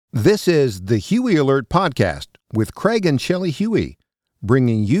This is the Huey Alert Podcast with Craig and Shelley Huey,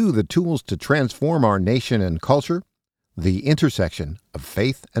 bringing you the tools to transform our nation and culture, the intersection of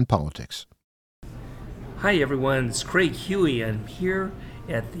faith and politics. Hi everyone, it's Craig Huey. I'm here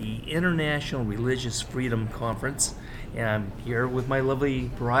at the International Religious Freedom Conference, and I'm here with my lovely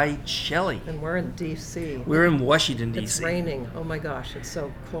bride, Shelley. And we're in D.C. We're in Washington, D.C. It's raining. Oh my gosh, it's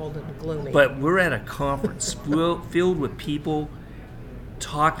so cold and gloomy. But we're at a conference filled with people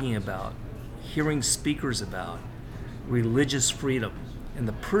talking about, hearing speakers about religious freedom and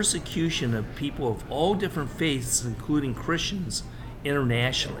the persecution of people of all different faiths, including Christians,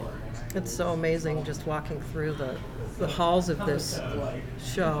 internationally. It's so amazing just walking through the halls of this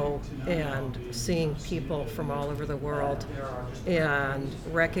show and seeing people from all over the world and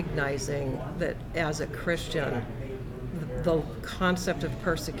recognizing that as a Christian, the concept of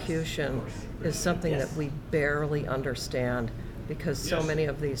persecution is something that we barely understand, because so many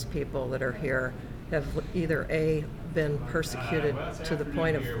of these people that are here have either been persecuted to the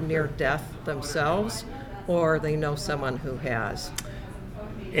point of near death themselves, or they know someone who has.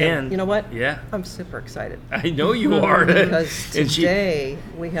 And you know what? Yeah. I'm super excited. I know you are. Because today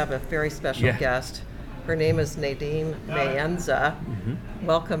we have a very special guest. Her name is Nadine Maenza. Mm-hmm.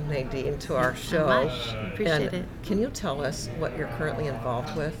 Welcome, Nadine, to our show. Thanks so much. Appreciate it. Can you tell us what you're currently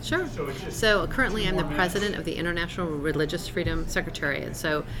involved with? Sure. So currently I'm the president of the International Religious Freedom Secretariat.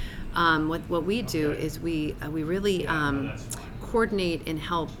 So what we do is we really coordinate and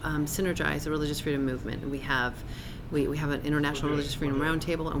help synergize the religious freedom movement. And we have an International Religious Freedom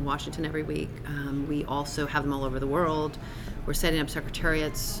Roundtable in Washington every week. We also have them all over the world. We're setting up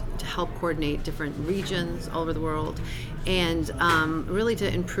secretariats to help coordinate different regions all over the world, and really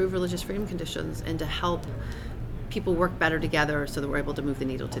to improve religious freedom conditions and to help people work better together so that we're able to move the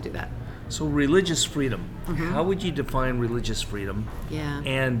needle to do that. So religious freedom, how would you define religious freedom? Yeah.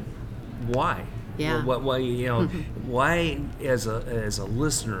 And why? Yeah. Why, why as a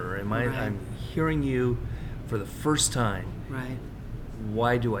listener, I'm hearing you for the first time. Right.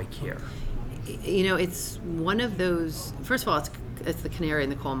 Why do I care? You know, it's one of those, first of all, it's the canary in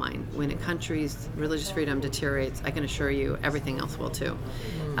the coal mine. When a country's religious freedom deteriorates, I can assure you everything else will too.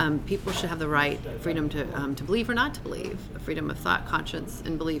 People should have the right freedom to believe or not to believe, freedom of thought, conscience,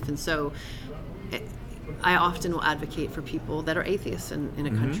 and belief. And so I often will advocate for people that are atheists in a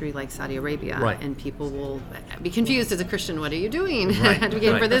country like Saudi Arabia, and people will be confused as a Christian. What are you doing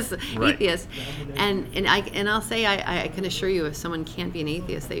advocating for this atheist? And I'll say I can assure you, if someone can't be an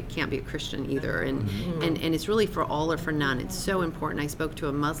atheist, they can't be a Christian either. And it's really for all or for none. It's so important. I spoke to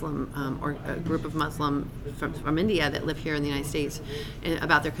a Muslim or a group of Muslim from India that live here in the United States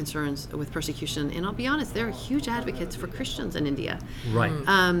about their concerns with persecution. And I'll be honest, they're huge advocates for Christians in India,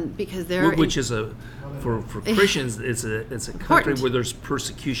 because they're for Christians, it's a country where there's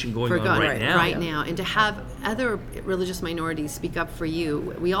persecution going on right now. And to have other religious minorities speak up for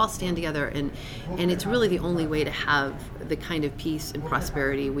you, we all stand together, and it's really the only way to have the kind of peace and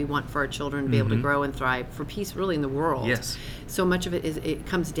prosperity we want for our children to be able to grow and thrive, for peace really in the world. Yes. So much of it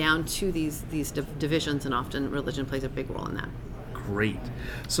comes down to these divisions, and often religion plays a big role in that. Great.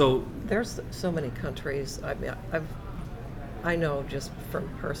 So there's so many countries. I know just from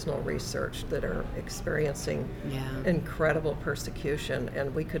personal research that are experiencing incredible persecution,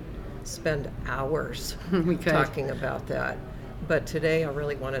 and we could spend hours talking about that. But today I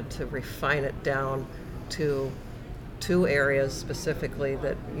really wanted to refine it down to two areas specifically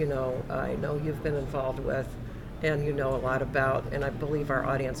that I know you've been involved with and you know a lot about, and I believe our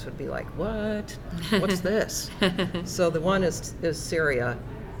audience would be like, what? What's this? So the one is Syria,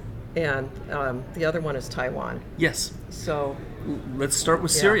 and the other one is Taiwan. Yes. So let's start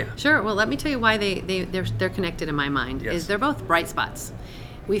with Syria. Sure. Well, let me tell you why they're connected in my mind. Is they're both bright spots.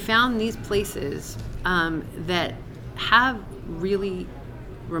 We found these places that have really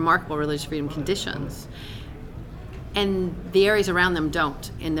remarkable religious freedom conditions, and the areas around them don't.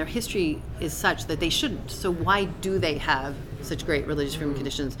 And their history is such that they shouldn't. So why do they have such great religious freedom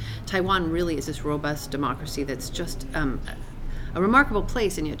conditions? Taiwan really is this robust democracy that's just a remarkable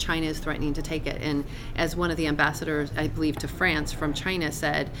place, and yet China is threatening to take it. And as one of the ambassadors, I believe, to France from China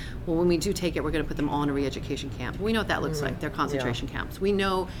said, well, when we do take it, we're going to put them all in a re-education camp. We know what that looks like. They're concentration camps. We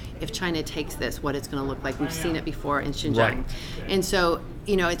know if China takes this, what it's going to look like. We've seen it before in Xinjiang. Right. And so,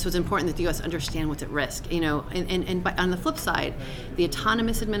 it's important that the U.S. understand what's at risk. But on the flip side, the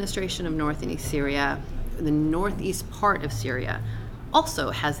autonomous administration of North and East Syria, the northeast part of Syria, also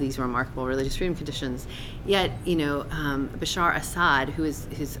has these remarkable religious freedom conditions. Yet, Bashar Assad, who is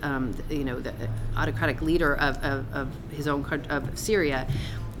the autocratic leader of his own of Syria,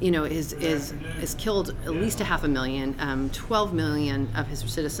 is killed at least 500,000. 12 million of his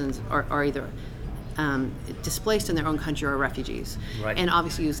citizens are either displaced in their own country or refugees, and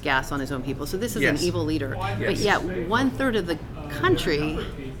obviously used gas on his own people. So this is an evil leader. But yet 1/3 of the country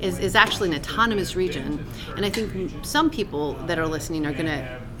is actually an autonomous region. And I think some people that are listening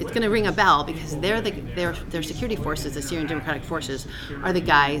it's gonna ring a bell, because their security forces, the Syrian Democratic Forces, are the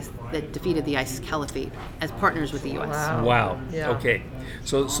guys that defeated the ISIS Caliphate as partners with the U.S. Wow. Yeah. Okay.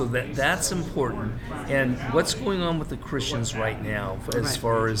 So that's important. And what's going on with the Christians right now as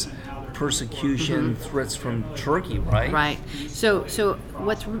far as persecution, threats from Turkey, right? Right. So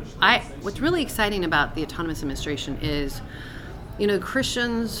what's really exciting about the autonomous administration is,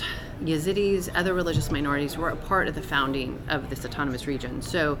 Christians, Yazidis, other religious minorities were a part of the founding of this autonomous region.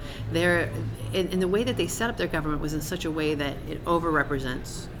 So in the way that they set up their government was in such a way that it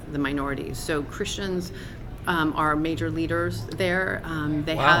overrepresents the minorities. So Christians are major leaders there.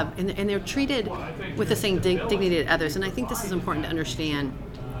 They have, and they're treated with the same dignity as others. And I think this is important to understand.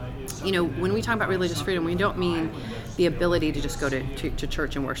 When we talk about religious freedom, we don't mean the ability to just go to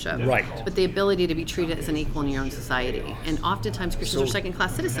church and worship, right? But the ability to be treated as an equal in your own society. And oftentimes Christians are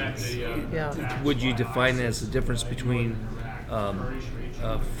second-class citizens. Yeah. Would you define that as the difference between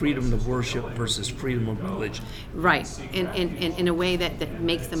freedom to worship versus freedom of religion? Right, in a way that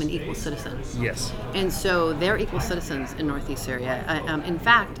makes them an equal citizen. Yes. And so they're equal citizens in Northeast Syria. In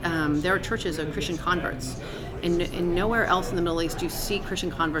fact, there are churches of Christian converts. And nowhere else in the Middle East do you see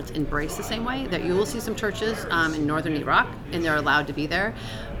Christian converts embraced the same way. That you will see some churches in northern Iraq, and they're allowed to be there,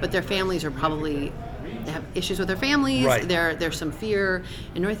 but their families are probably, they have issues with their families. Right. There's some fear.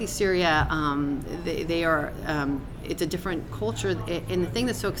 In Northeast Syria, they are. It's a different culture, and the thing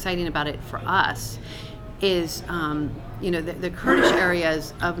that's so exciting about it for us is, the Kurdish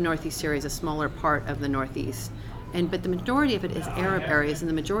areas of Northeast Syria is a smaller part of the Northeast. But the majority of it is Arab areas, and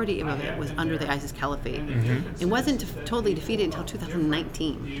the majority of it was under the ISIS Caliphate. It wasn't totally defeated until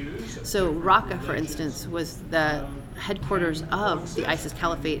 2019. So Raqqa, for instance, was the headquarters of the ISIS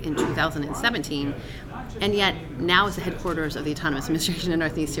Caliphate in 2017, and yet now is the headquarters of the autonomous administration in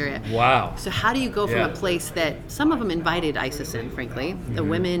Northeast Syria. Wow. So how do you go from a place that some of them invited ISIS in, frankly? The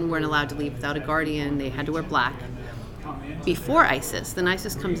women weren't allowed to leave without a guardian. They had to wear black. Before ISIS, then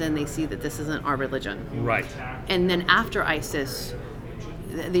ISIS comes in, they see that this isn't our religion. Right. And then after ISIS,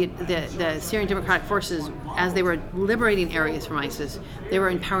 the Syrian Democratic Forces, as they were liberating areas from ISIS, they were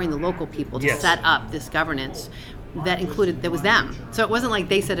empowering the local people to set up this governance that was them. So it wasn't like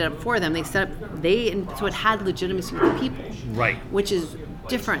they set it up for them. So it had legitimacy with the people. Right. Which is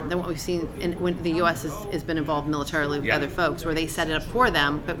different than what we've seen when the U.S. has been involved militarily with other folks, where they set it up for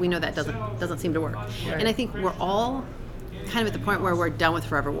them, but we know that doesn't seem to work. Right. And I think we're all kind of at the point where we're done with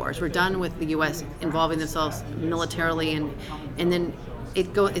forever wars. We're done with the U.S. involving themselves militarily, and then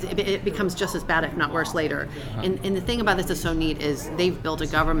it becomes just as bad, if not worse, later. And the thing about this that's so neat is they've built a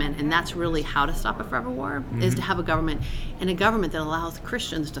government, and that's really how to stop a forever war, is to have a government, and a government that allows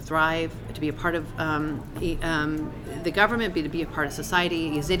Christians to thrive, to be a part of the government, to be a part of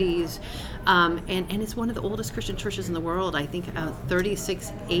society, Yazidis, and it's one of the oldest Christian churches in the world. I think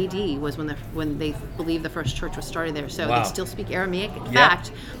 36 AD was when they believe the first church was started there. So they still speak Aramaic. In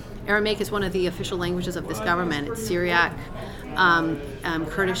fact, Aramaic is one of the official languages of this government. It's Syriac,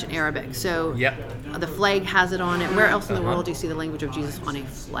 Kurdish, and Arabic. So the flag has it on it. Where else in the world do you see the language of Jesus on a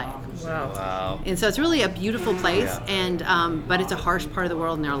flag? Wow. And so it's really a beautiful place, and but it's a harsh part of the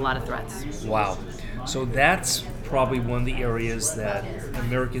world, and there are a lot of threats. Wow. So that's probably one of the areas that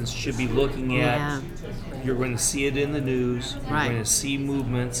Americans should be looking at. Yeah. You're going to see it in the news. You're going to see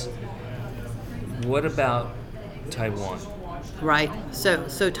movements. What about Taiwan? Right.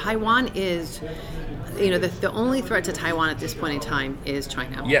 So Taiwan is, the only threat to Taiwan at this point in time is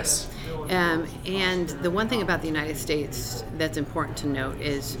China. Yes. And the one thing about the United States that's important to note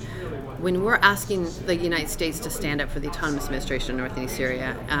is when we're asking the United States to stand up for the autonomous administration in North and East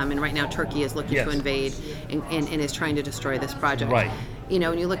Syria, and right now Turkey is looking to invade and is trying to destroy this project. Right.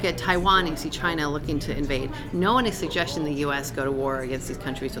 When you look at Taiwan and you see China looking to invade, no one is suggesting the U.S. go to war against these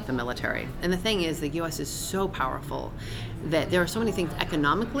countries with the military. And the thing is, the U.S. is so powerful that there are so many things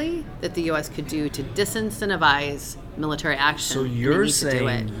economically that the U.S. could do to disincentivize military action. So you're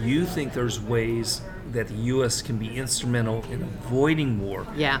saying you think there's ways that the U.S. can be instrumental in avoiding war.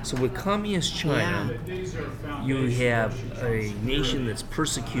 Yeah. So with communist China, you have a nation that's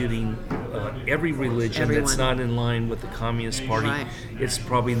persecuting every religion that's not in line with the Communist Party. Right. It's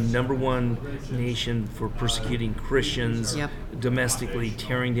probably the number one nation for persecuting Christians, domestically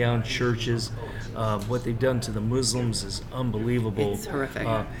tearing down churches. What they've done to the Muslims is unbelievable. It's horrific.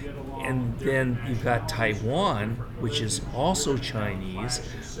 And then you've got Taiwan, which is also Chinese,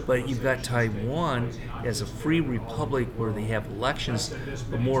 but you've got Taiwan as a free republic where they have elections.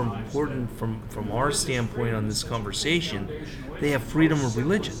 But more important from our standpoint on this conversation, they have freedom of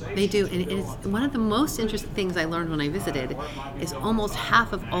religion. They do, and it's one of the most interesting things I learned when I visited is almost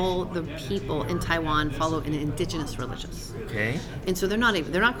half of all the people in Taiwan follow an indigenous religious. Okay. And so they're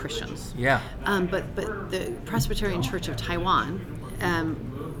not Christians. Yeah. But the Presbyterian Church of Taiwan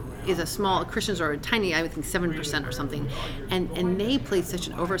is a small, Christians are tiny, I would think 7% or something, and they played such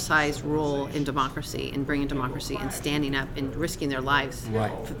an oversized role in democracy and bringing democracy and standing up and risking their lives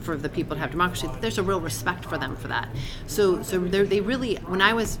for the people to have democracy. There's a real respect for them for that. So they really, when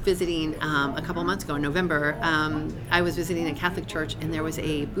I was visiting a couple months ago in November, I was visiting a Catholic church, and there was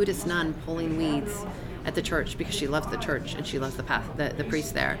a Buddhist nun pulling weeds at the church because she loves the church and she loves the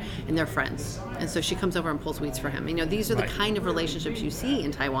priest there, and they're friends. And so she comes over and pulls weeds for him. These are the kind of relationships you see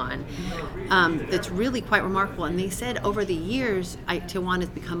in Taiwan. That's really quite remarkable. And they said over the years, Taiwan has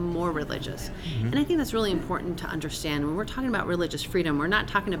become more religious. Mm-hmm. And I think that's really important to understand. When we're talking about religious freedom, we're not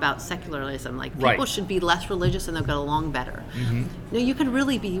talking about secularism. Like people should be less religious and they'll get along better. Mm-hmm. No, you can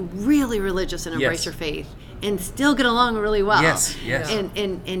really be really religious and embrace your faith and still get along really well. Yes.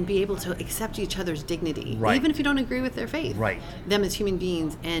 And be able to accept each other's dignity, even if you don't agree with their faith. Them as human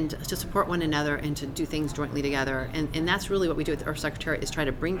beings, and to support one another and to do things jointly together. And that's really what we do with our Secretariat, is try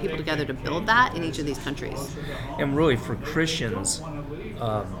to bring people together to build that in each of these countries. And really for Christians,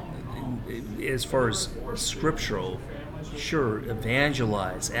 as far as scriptural, sure,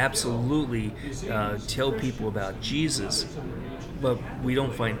 evangelize, absolutely, tell people about Jesus. But we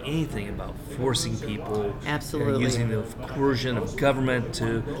don't find anything about forcing people, using the coercion of government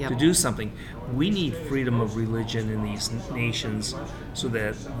to do something. We need freedom of religion in these nations so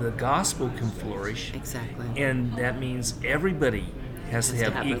that the gospel can flourish. Exactly. And that means everybody has to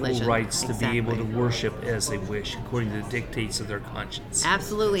have equal religion. Rights to be able to worship as they wish, according to the dictates of their conscience.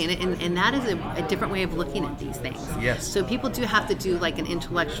 Absolutely, and that is a different way of looking at these things. Yes. So people do have to do like an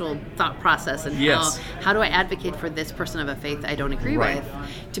intellectual thought process, and how do I advocate for this person of a faith I don't agree with,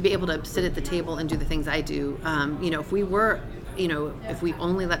 to be able to sit at the table and do the things I do. If we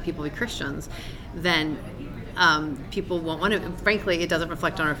only let people be Christians, then people won't want to. Frankly, it doesn't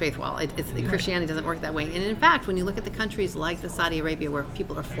reflect on our faith well. Christianity doesn't work that way. And in fact, when you look at the countries like the Saudi Arabia, where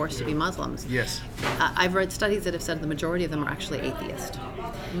people are forced to be Muslims, I've read studies that have said the majority of them are actually atheist.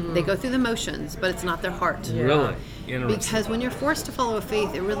 They go through the motions, but it's not their heart. Really? Because when you're forced to follow a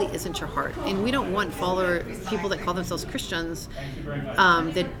faith, it really isn't your heart. And we don't want people that call themselves Christians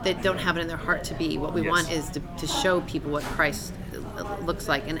that don't have it in their heart to be. What we want is to show people what Christ looks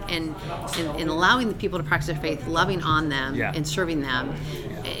like, and allowing the people to practice their faith, loving on them and serving them.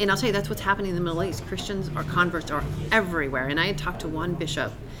 And I'll tell you, that's what's happening in the Middle East. Christians or converts are everywhere. And I had talked to one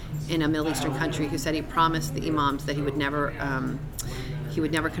bishop in a Middle Eastern country who said he promised the imams that he would never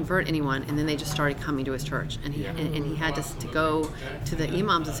convert anyone, and then they just started coming to his church, and he had to go to the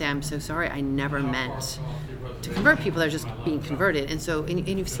imams and say, I'm so sorry, I never meant to convert people, they're just being converted. And so, and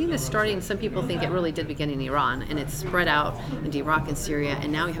you've seen this starting, some people think it really did begin in Iran, and it's spread out into Iraq and Syria,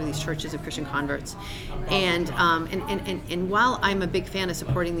 and now we have these churches of Christian converts. And while I'm a big fan of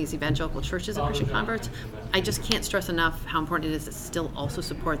supporting these evangelical churches of Christian converts, I just can't stress enough how important it is to still also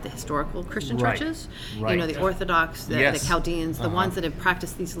support the historical Christian churches. The Orthodox, the Chaldeans, the ones that have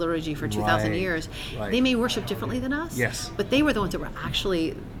practiced these liturgy for 2,000 years. They may worship differently than us, but they were the ones that were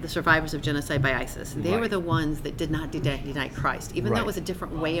actually the survivors of genocide by ISIS. They were the ones that did not deny Christ, even though it was a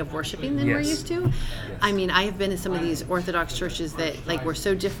different way of worshiping than we're used to. I mean, I have been in some of these Orthodox churches that were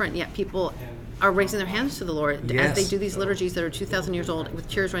so different, yet people are raising their hands to the Lord as they do these liturgies that are 2,000 years old with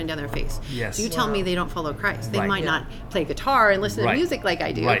tears running down their face. So you tell me they don't follow Christ. They might not play guitar and listen to music like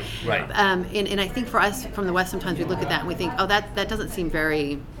I do. And I think for us from the West, sometimes we look at that and we think, oh, that doesn't seem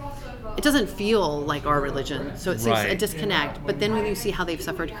it doesn't feel like our religion. So it seems a disconnect. But then when you see how they've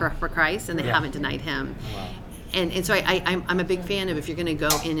suffered for Christ and they haven't denied him. And so I'm a big fan of, if you're going to go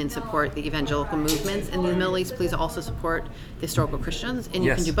in and support the evangelical movements in the Middle East, please also support the historical Christians, and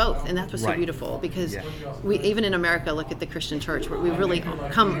you can do both. And that's what's so beautiful, because we, even in America, look at the Christian church, where we really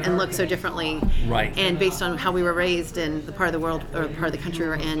come and look so differently, and based on how we were raised in the part of the world or part of the country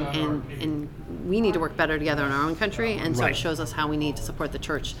we're in, and we need to work better together in our own country, and so it shows us how we need to support the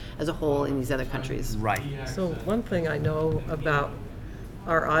church as a whole in these other countries. So one thing I know about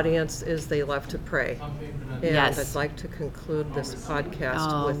our audience is they love to pray. And I'd like to conclude this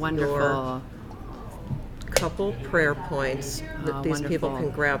podcast with your couple prayer points that these people can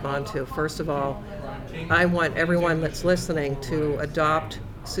grab onto. First of all, I want everyone that's listening to adopt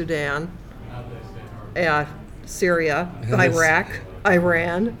Sudan, Syria, Iraq,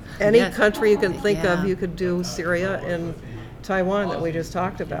 Iran, any Yes. country you can think Yeah. of, you could do Syria and Taiwan that we just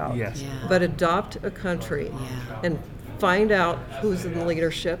talked about. Yes. Yeah. But adopt a country Yeah. and find out who's in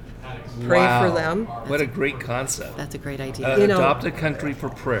leadership, pray Wow. for them. What a great concept. That's a great idea. You know- Adopt a country for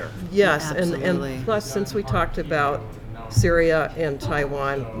prayer. Yes, Absolutely. and plus, since we talked about Syria and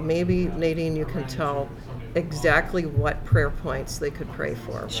Taiwan, maybe, Nadine, you can tell exactly what prayer points they could pray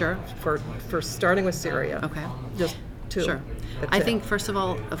for. Sure. For starting with Syria. Okay. Just two. Sure. That's I it. think, first of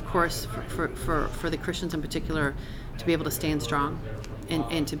all, of course, for the Christians in particular, to be able to stand strong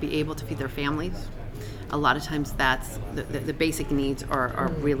and to be able to feed their families. A lot of times that's the basic needs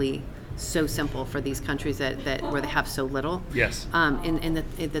are really so simple for these countries that where they have so little. Yes. And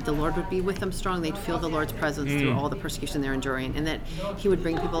that the Lord would be with them strong. They'd feel the Lord's presence through all the persecution they're enduring, and that He would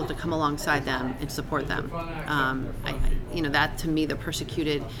bring people to come alongside them and support them. That to me, the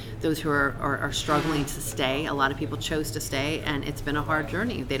persecuted, those who are struggling to stay. A lot of people chose to stay, and it's been a hard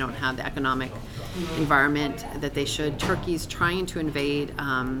journey. They don't have the economic environment that they should. Turkey's trying to invade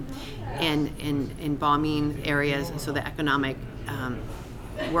and bombing areas, so the economic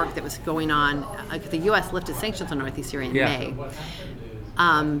work that was going on. The U.S. lifted sanctions on Northeast Syria in May.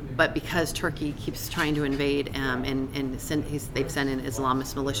 But because Turkey keeps trying to invade they've sent in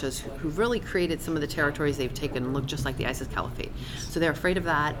Islamist militias who really created some of the territories they've taken and look just like the ISIS caliphate. So they're afraid of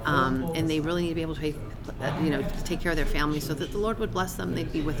that, and they really need to be able to take care of their families so that the Lord would bless them,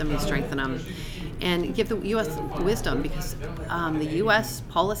 they'd be with them and strengthen them, and give the U.S. wisdom, because the U.S.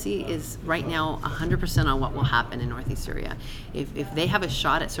 policy is right now 100% on what will happen in Northeast Syria. If they have a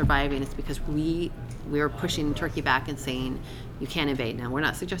shot at surviving, it's because we're pushing Turkey back and saying, you can't invade. Now, we're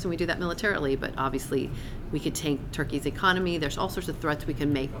not suggesting we do that militarily, but obviously we could take Turkey's economy. There's all sorts of threats we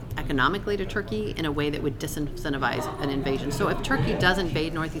can make economically to Turkey in a way that would disincentivize an invasion. So if Turkey does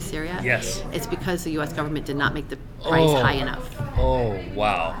invade Northeast Syria, Yes. it's because the U.S. government did not make the price high enough. Oh,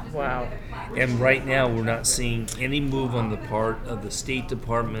 wow. Wow. And right now, we're not seeing any move on the part of the State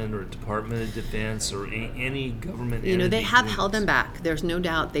Department or Department of Defense or any government entity. They have held them back. There's no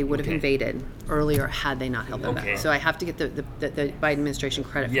doubt they would have Okay. invaded earlier had they not held them Okay. back. So I have to get the Biden administration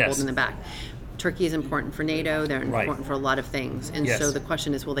credit for Yes. holding them back. Turkey is important for NATO. They're Right. important for a lot of things. And Yes. so the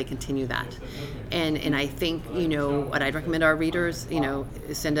question is, will they continue that? And I think, what I'd recommend our readers,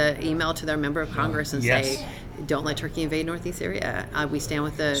 send an email to their member of Congress and Yes. say, don't let Turkey invade Northeast Syria. We stand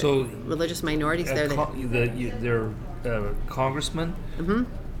with the So, religious minorities there. Their congressman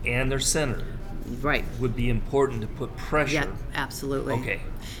and their senator Right. would be important to put pressure. Yeah, absolutely. Okay.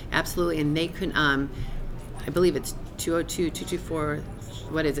 Absolutely. And they can, I believe it's 202-224,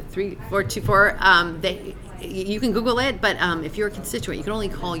 what is it, 3424. You can Google it, but if you're a constituent, you can only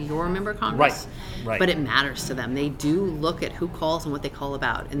call your member of Congress. Right. But it matters to them. They do look at who calls and what they call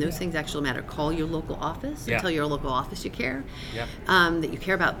about. And those things actually matter. Call your local office and Yeah. tell your local office you care. Yep. That you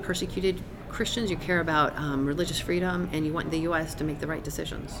care about persecuted Christians, you care about religious freedom, and you want the U.S. to make the right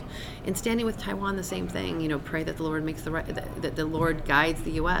decisions. And standing with Taiwan, the same thing. Pray that the Lord makes that the Lord guides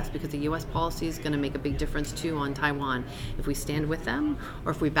the U.S. because the U.S. policy is going to make a big difference too on Taiwan. If we stand with them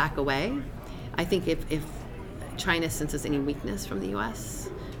or if we back away, I think if China senses any weakness from the U.S.,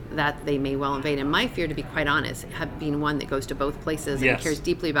 that they may well invade. And my fear, to be quite honest, have been one that goes to both places Yes. and cares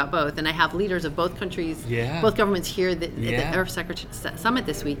deeply about both. And I have leaders of both countries, Yeah. both governments here at the Yeah. Earth Secretary Summit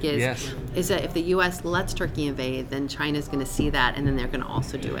this week Yes. is that if the U.S. lets Turkey invade, then China's going to see that, and then they're going to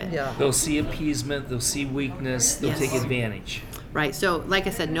also do it. Yeah. They'll see appeasement. They'll see weakness. They'll Yes. take advantage. Right. So, like I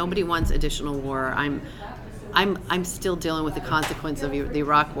said, nobody wants additional war. I'm still dealing with the consequence of the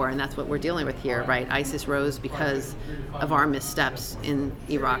Iraq War, and that's what we're dealing with here, right? ISIS rose because of our missteps in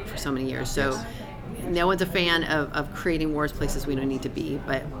Iraq for so many years. So no one's a fan of creating wars places we don't need to be,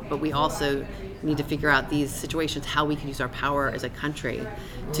 but we also need to figure out these situations, how we can use our power as a country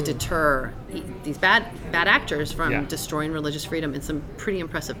to deter these bad actors from destroying religious freedom in some pretty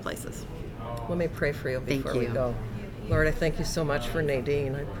impressive places. Let me pray for you Thank before we you. go. Lord, I thank you so much for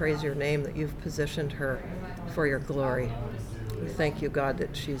Nadine. I praise your name that you've positioned her for your glory. We thank you, God,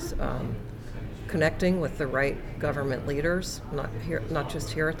 that she's connecting with the right government leaders, not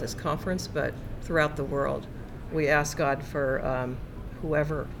just here at this conference, but throughout the world. We ask God for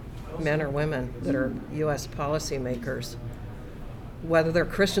whoever, men or women, that are U.S. policymakers, whether they're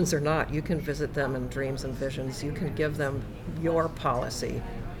Christians or not, you can visit them in dreams and visions. You can give them your policy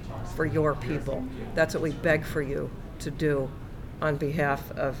for your people. That's what we beg for you to do on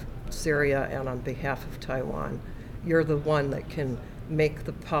behalf of Syria and on behalf of Taiwan. You're the one that can make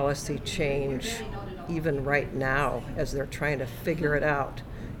the policy change even right now as they're trying to figure it out.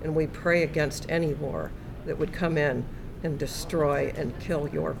 And we pray against any war that would come in and destroy and kill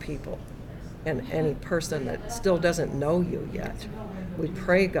your people. and any person that still doesn't know you yet. We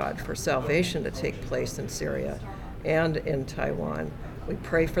pray, God, for salvation to take place in Syria and in Taiwan. We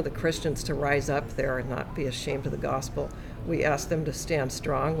pray for the Christians to rise up there and not be ashamed of the gospel. We ask them to stand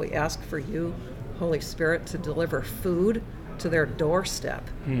strong. We ask for you, Holy Spirit, to deliver food to their doorstep.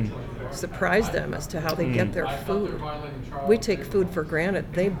 Surprise them as to how they get their food. We take food for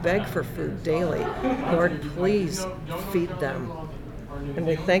granted. They beg for food daily. Lord, please feed them. And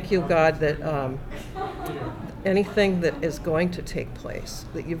we thank you, God, that anything that is going to take place,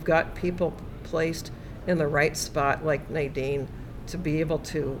 that you've got people placed in the right spot like Nadine to be able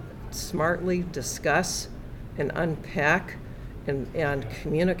to smartly discuss and unpack and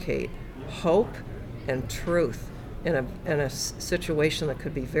communicate hope and truth in a situation that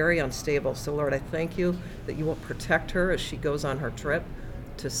could be very unstable. So Lord, I thank you that you will protect her as she goes on her trip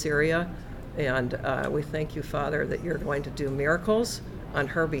to Syria. And we thank you, Father, that you're going to do miracles on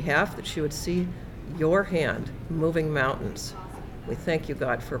her behalf, that she would see your hand moving mountains. We thank you,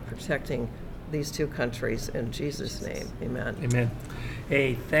 God, for protecting these two countries. In Jesus' name, amen. Amen.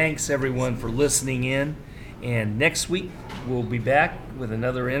 Hey, thanks everyone for listening in. And next week, we'll be back with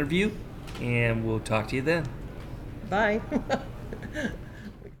another interview, and we'll talk to you then. Bye.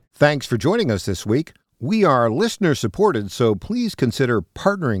 Thanks for joining us this week. We are listener-supported, so please consider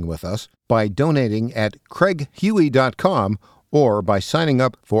partnering with us by donating at craighuey.com or by signing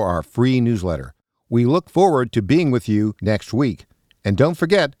up for our free newsletter. We look forward to being with you next week. And don't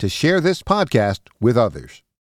forget to share this podcast with others.